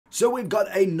So we've got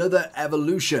another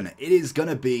evolution. It is going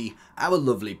to be our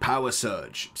lovely Power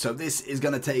Surge. So this is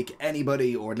going to take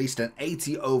anybody, or at least an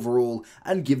 80 overall,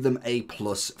 and give them a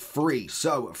 +3.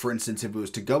 So for instance, if we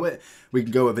was to go it, we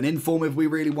can go with an Inform if we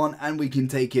really want, and we can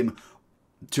take him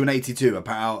to an 82.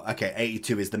 Okay,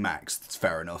 82 is the max. That's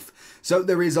fair enough. So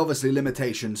there is obviously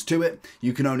limitations to it.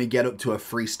 You can only get up to a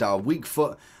 3-star weak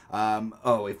foot.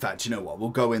 In fact, you know what? We'll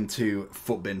go into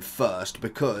Footbin first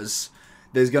because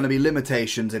there's going to be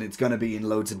limitations and it's going to be in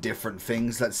loads of different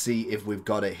things. Let's see if we've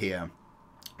got it here.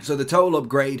 So the total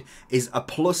upgrade is a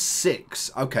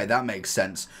 +6. Okay, that makes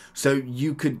sense. So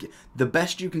you could, the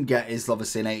best you can get is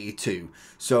obviously an 82.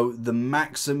 So the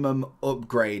maximum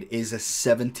upgrade is a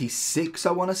 76,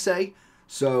 I want to say.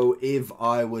 So if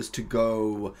I was to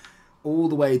go all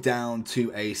the way down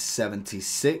to a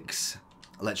 76,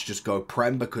 let's just go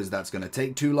Prem because that's going to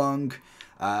take too long.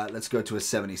 Let's go to a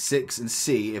 76 and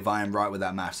see if I am right with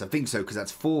that maths. I think so, because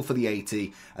that's 4 for the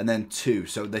 80 and then 2.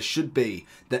 So there should be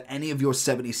that any of your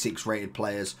 76 rated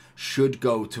players should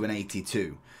go to an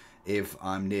 82. If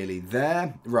I'm nearly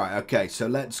there. Right, okay, so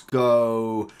let's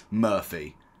go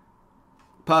Murphy.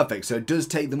 Perfect, so it does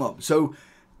take them up. So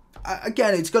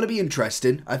again, it's going to be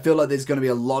interesting. I feel like there's going to be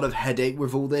a lot of headache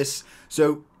with all this.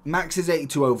 So max is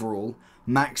 82 overall.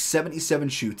 Max 77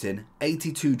 shooting,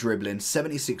 82 dribbling,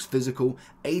 76 physical,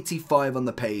 85 on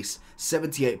the pace,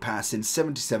 78 passing,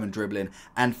 77 dribbling,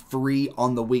 and 3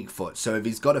 on the weak foot. So if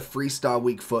he's got a 3-star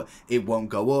weak foot, it won't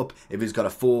go up. If he's got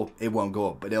a 4, it won't go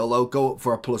up. But it'll go up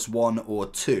for a +1 or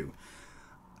 2.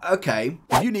 Okay.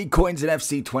 If you need coins in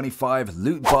FC25,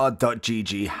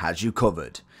 lootbar.gg has you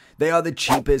covered. They are the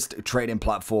cheapest trading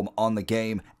platform on the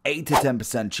game, 8 to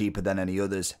 10% cheaper than any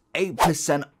others,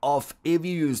 8% off if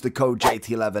you use the code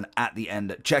JT11 at the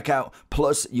end at checkout,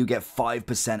 plus you get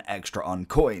 5% extra on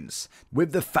coins.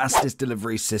 With the fastest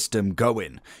delivery system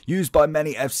going, used by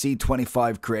many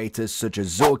FC25 creators such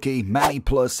as Zorky, Manny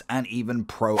Plus, and even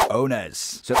Pro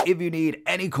owners. So if you need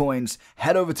any coins,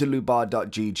 head over to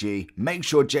lootbar.gg, make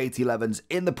sure JT11's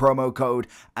in the promo code,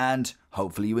 and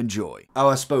hopefully you enjoy. Oh,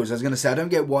 I suppose I was going to say, I don't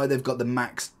get why they've got the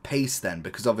max pace then,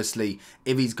 because obviously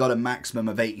if he's got a maximum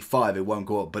of 85, it won't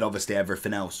go up, but obviously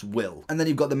everything else will. And then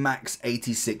you've got the max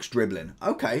 86 dribbling.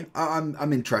 Okay,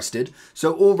 I'm interested.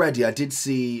 So already I did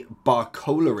see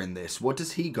Barcola in this. What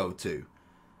does he go to?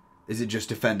 Is it just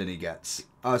defending he gets?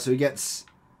 Oh, so he gets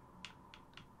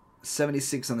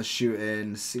 76 on the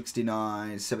shooting,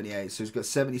 69, 78. So he's got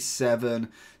 77.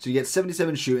 So he gets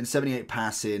 77 shooting, 78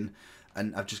 passing.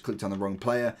 And I've just clicked on the wrong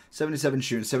player. 77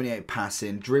 shooting, 78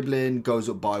 passing. Dribbling goes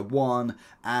up by 1.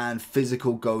 And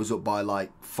physical goes up by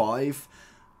like 5.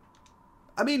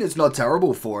 I mean, it's not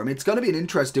terrible for him. It's going to be an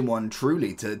interesting one,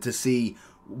 truly, to see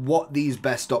what these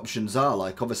best options are.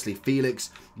 Like, obviously, Felix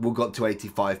will go up to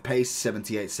 85 pace,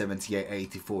 78, 78,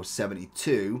 84,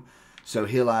 72. So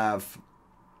he'll have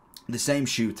the same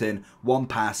shooting, 1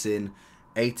 passing,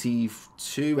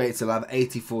 82, 8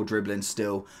 84 dribbling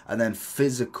still, and then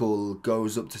physical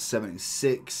goes up to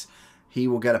 76. He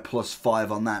will get a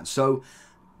 +5 on that. So,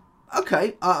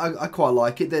 okay, I quite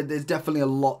like it. There's definitely a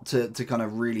lot to kind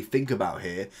of really think about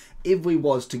here. If we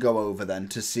was to go over then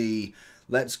to see,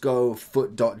 let's go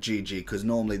foot.gg, because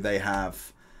normally they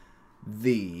have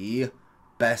the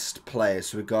best players.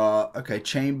 So we got, okay,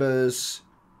 Chambers.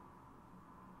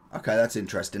 Okay, that's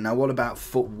interesting. Now, what about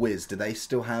FootWiz? Do they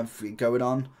still have it going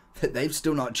on? They've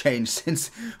still not changed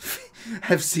since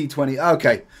FC20.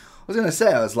 Okay, I was going to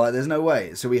say, I was like, there's no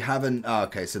way. So we haven't... Oh,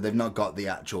 okay, so they've not got the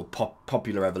actual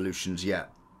popular evolutions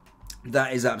yet.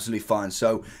 That is absolutely fine.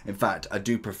 So, in fact, I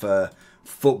do prefer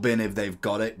Footbin if they've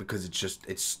got it, because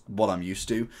it's what I'm used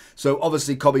to. So,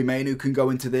 obviously, Kobbie Mainoo can go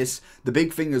into this. The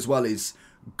big thing as well is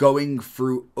going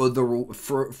through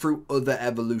other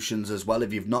evolutions as well.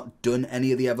 If you've not done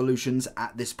any of the evolutions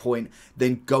at this point,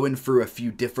 then going through a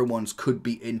few different ones could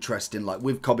be interesting. Like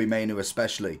with Kobbie Mainoo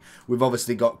especially, we've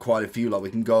obviously got quite a few. Like we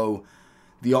can go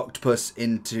the Octopus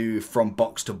into from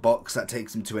box to box. That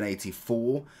takes him to an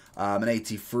 84, an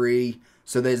 83.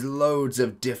 So there's loads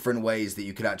of different ways that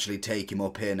you could actually take him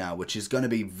up here now, which is going to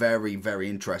be very, very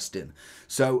interesting.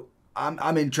 So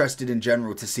I'm interested in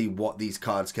general to see what these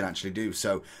cards can actually do.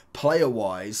 So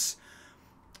player-wise,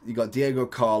 you got Diego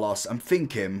Carlos. I'm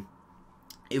thinking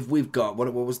if we've got,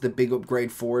 what was the big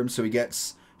upgrade for him? So he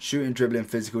gets shooting, dribbling,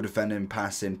 physical, defending,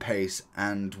 passing, pace,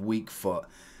 and weak foot.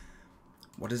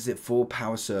 What is it for?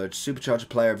 Power Surge. Supercharge a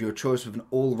player of your choice with an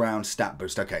all-round stat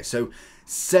boost. Okay, so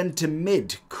centre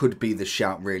mid could be the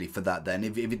shout really for that then.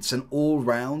 If it's an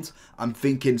all-round, I'm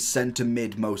thinking centre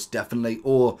mid most definitely.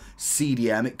 Or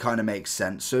CDM, it kind of makes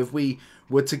sense. So if we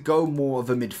were to go more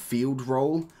of a midfield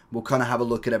role, we'll kind of have a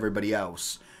look at everybody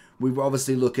else. We're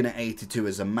obviously looking at 82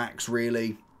 as a max,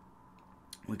 really.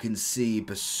 We can see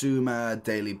Basuma,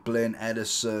 Daley Blind,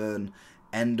 Edison,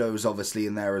 Endo's obviously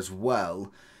in there as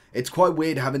well. It's quite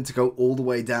weird having to go all the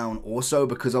way down also,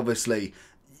 because obviously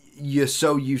you're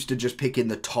so used to just picking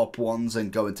the top ones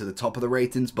and going to the top of the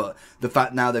ratings, but the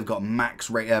fact now they've got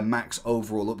max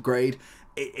overall upgrade,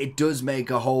 it does make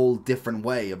a whole different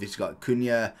way. Obviously got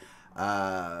Cunha,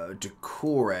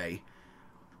 Decore.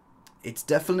 It's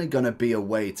definitely going to be a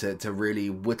way to really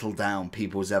whittle down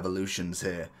people's evolutions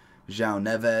here. João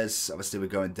Neves, obviously we're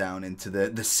going down into the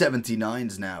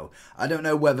 79s now. I don't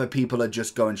know whether people are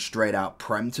just going straight out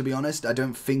Prem, to be honest. I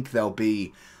don't think there'll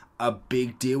be a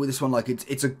big deal with this one. Like,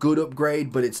 it's a good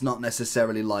upgrade, but it's not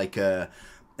necessarily like an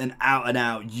out and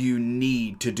out you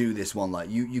need to do this one. Like,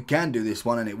 you can do this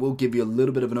one and it will give you a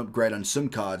little bit of an upgrade on some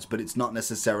cards, but it's not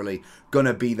necessarily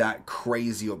gonna be that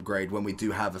crazy upgrade when we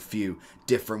do have a few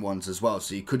different ones as well.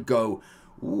 So you could go,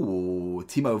 ooh,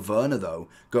 Timo Werner though,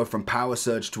 go from Power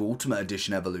Surge to Ultimate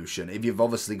Edition Evolution. If you've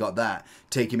obviously got that,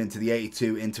 take him into the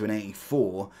 82, into an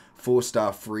 84,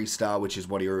 4-star, 3-star, which is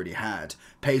what he already had.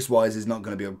 Pace-wise is not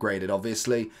going to be upgraded,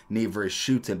 obviously. Neither is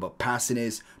shooting, but passing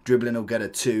is. Dribbling will get a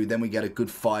 2. Then we get a good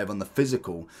 5 on the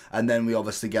physical. And then we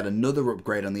obviously get another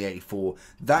upgrade on the 84.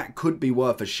 That could be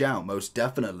worth a shout, most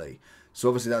definitely. So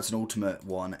obviously that's an ultimate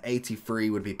one.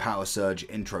 83 would be Power Surge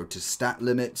intro to stat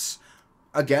limits.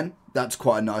 Again, that's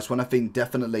quite a nice one. I think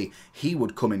definitely he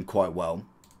would come in quite well.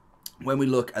 When we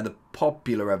look at the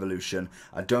popular evolution,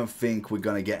 I don't think we're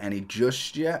going to get any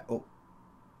just yet. Oh.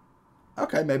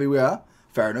 Okay, maybe we are.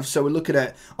 Fair enough. So we're looking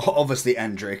at, obviously,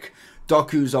 Endrick.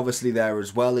 Doku's obviously there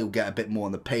as well. He'll get a bit more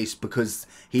on the pace because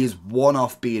he's one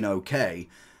off being okay.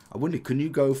 I wonder, can you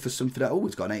go for something that... Oh,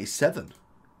 he's got an 87.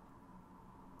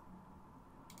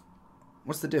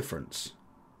 What's the difference?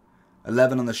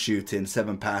 11 on the shooting,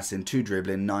 7 passing, 2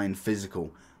 dribbling, 9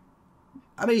 physical.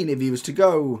 I mean, if he was to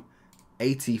go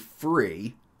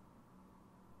 83,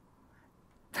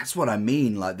 that's what I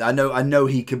mean. Like, I know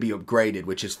he could be upgraded,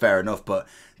 which is fair enough, but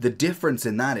the difference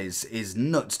in that is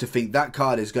nuts to think that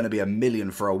card is going to be $1 million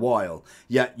for a while.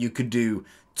 Yet you could do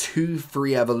 2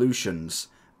 free evolutions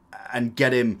and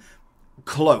get him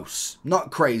close.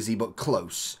 Not crazy, but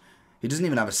close. He doesn't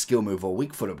even have a skill move or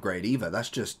weak foot upgrade either.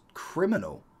 That's just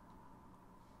criminal.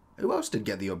 Who else did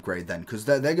get the upgrade then? Because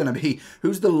they're going to be...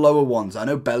 Who's the lower ones? I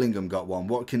know Bellingham got one.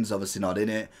 Watkins obviously not in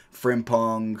it.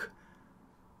 Frimpong.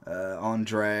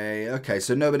 Andre. Okay,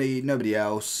 so nobody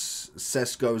else.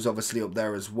 Sesko's obviously up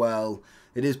there as well.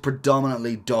 It is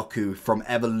predominantly Doku from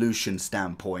evolution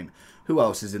standpoint. Who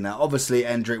else is in there? Obviously,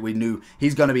 Endrick, we knew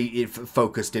he's going to be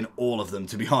focused in all of them,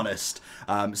 to be honest.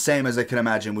 Same as I can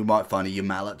imagine, we might find a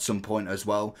Yamal at some point as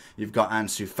well. You've got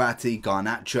Ansu Fati,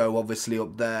 Garnacho obviously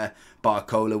up there.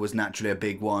 Barcola was naturally a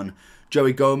big one.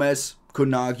 Joey Gomez,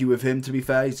 couldn't argue with him, to be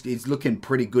fair. He's looking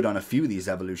pretty good on a few of these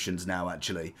evolutions now,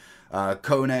 actually.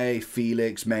 Kone,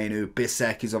 Felix, Mainu,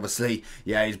 Bissek is obviously,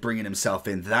 yeah, he's bringing himself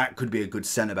in. That could be a good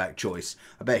centre-back choice.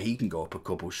 I bet he can go up a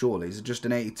couple, surely. Is it just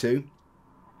an 82?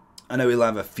 I know he'll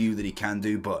have a few that he can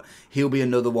do, but he'll be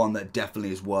another one that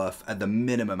definitely is worth, at the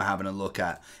minimum, having a look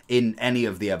at in any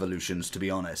of the evolutions, to be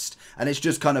honest. And it's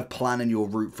just kind of planning your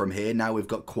route from here. Now we've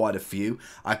got quite a few.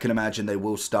 I can imagine they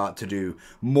will start to do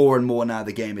more and more now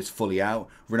the game is fully out.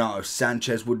 Renato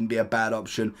Sanchez wouldn't be a bad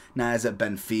option. Now as at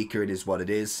Benfica, it is what it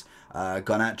is.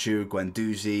 Garnacho,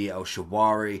 Guendouzi, El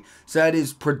Shawari. So it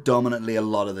is predominantly a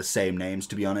lot of the same names,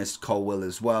 to be honest. Colwill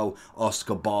as well.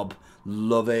 Oscar Bob.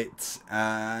 Love it.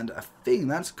 And I think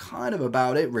that's kind of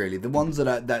about it, really. The ones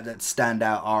that stand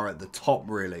out are at the top,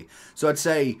 really. So I'd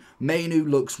say Mainu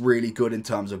looks really good in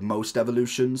terms of most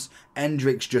evolutions.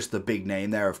 Endrick's just the big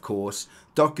name there, of course.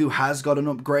 Doku has got an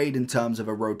upgrade in terms of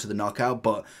a road to the knockout,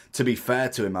 but to be fair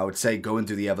to him, I would say go and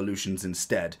do the evolutions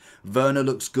instead. Werner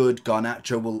looks good.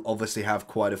 Garnacho will obviously have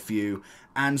quite a few.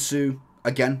 Ansu,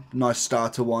 again, nice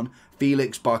starter one.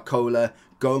 Felix, Barcola,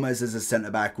 Gomez as a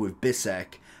centre-back with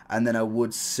Bissek. And then I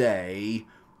would say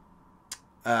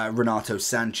Renato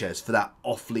Sanchez for that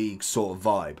off-league sort of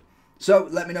vibe. So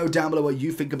let me know down below what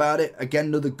you think about it. Again,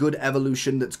 another good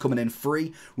evolution that's coming in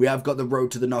free. We have got the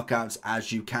road to the knockouts,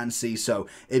 as you can see. So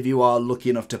if you are lucky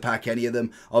enough to pack any of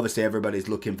them, obviously everybody's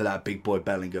looking for that big boy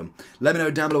Bellingham. Let me know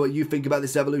down below what you think about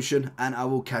this evolution, and I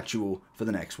will catch you all for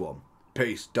the next one.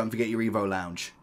 Peace. Don't forget your Evo Lounge.